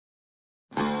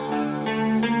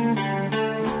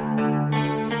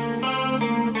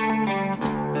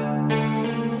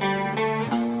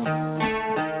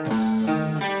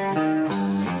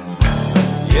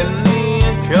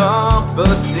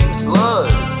encompassing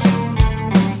sludge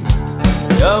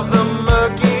of the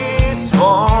murky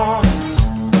swamps,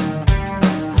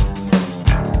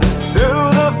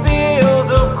 through the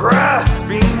fields of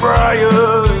grasping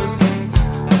briars,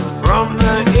 from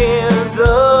the ears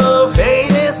of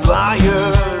heinous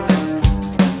liars.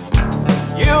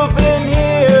 You've been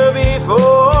here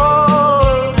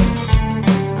before,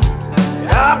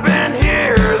 I've been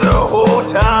here the whole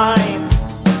time.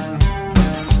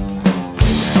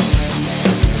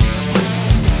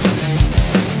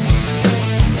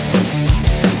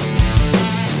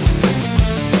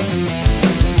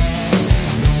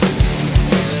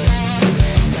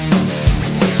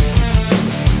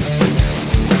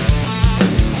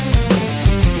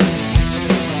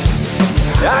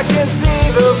 I can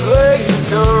see the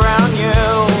flames around you,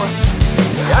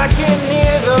 I can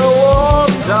hear the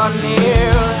wolves are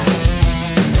near.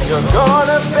 You're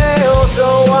gonna fail,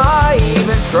 so I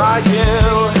even try to,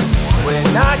 when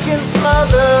I can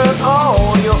smother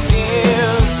all your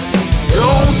fears.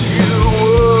 Don't you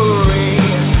worry,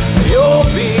 you'll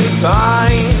be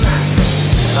fine,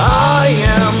 I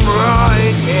am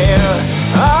right here,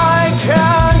 I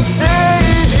can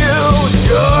save you.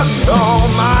 Just call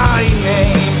my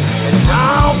name and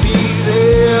I'll be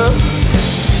there,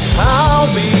 I'll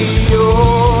be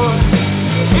your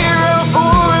hero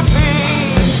for a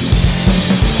fee.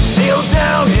 Kneel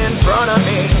down in front of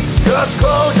me, just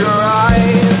close your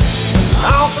eyes,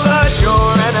 I'll flood your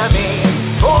enemies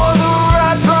for the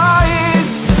right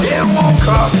price. It won't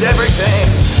cost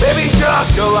everything, baby,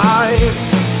 just your life.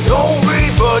 Don't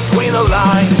read between the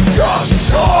lines, just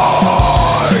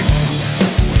sigh.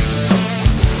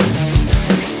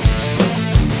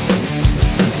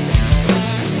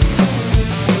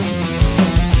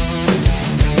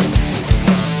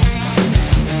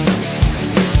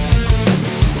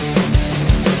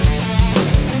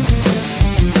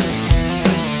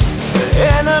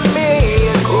 Enemy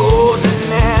is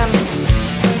closing in,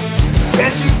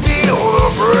 can't you feel the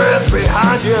breath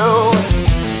behind you?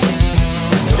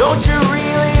 Don't you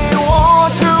really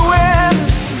want to win?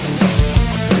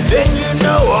 Then you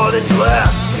know all that's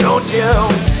left, don't you?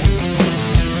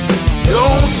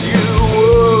 Don't you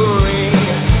worry,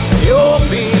 you'll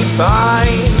be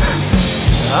fine,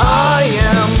 I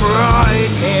am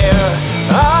right here,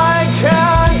 I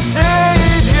can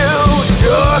save you.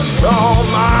 Just call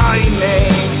my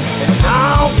name and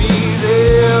I'll be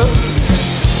there,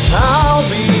 I'll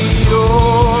be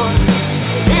your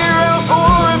hero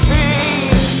for a fee.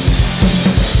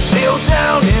 Kneel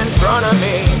down in front of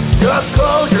me, just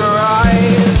close your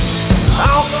eyes,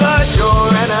 I'll flood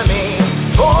your enemies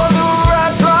for the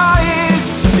right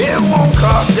price. It won't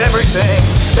cost everything,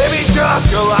 baby,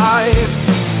 just your life.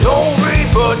 Don't read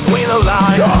between the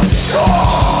lines, just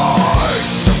sigh.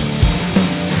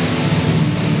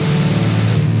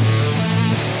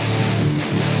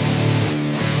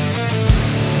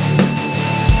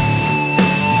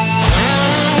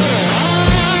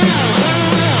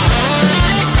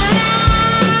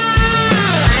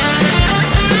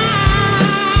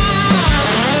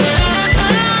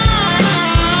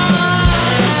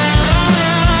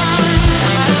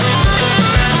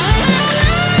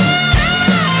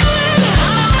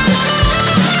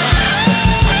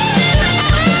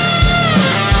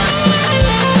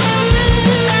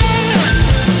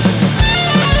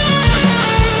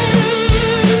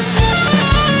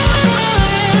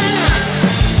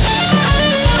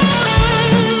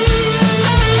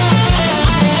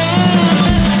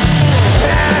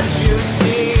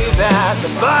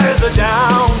 Fires are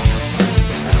down,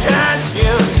 can't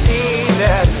you see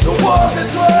that the wolves are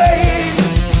slain?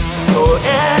 Your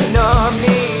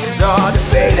enemies are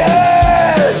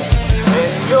defeated,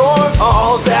 and you're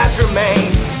all that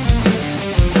remains.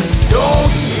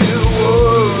 Don't you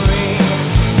worry,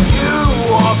 you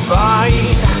are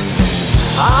fine,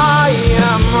 I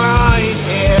am right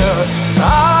here,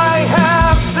 I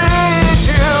have saved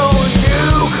you.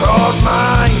 You called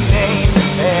my name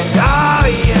and I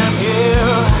am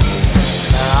here,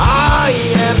 I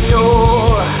am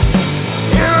your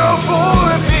hero for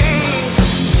a fee.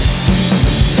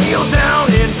 Kneel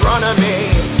down in front of me,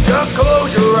 just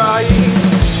close your eyes,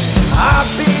 I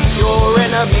beat your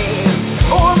enemies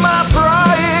for my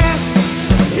price.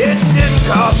 It didn't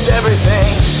cost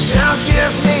everything, now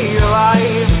give me your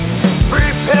life.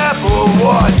 Prepare for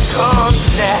what comes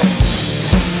next.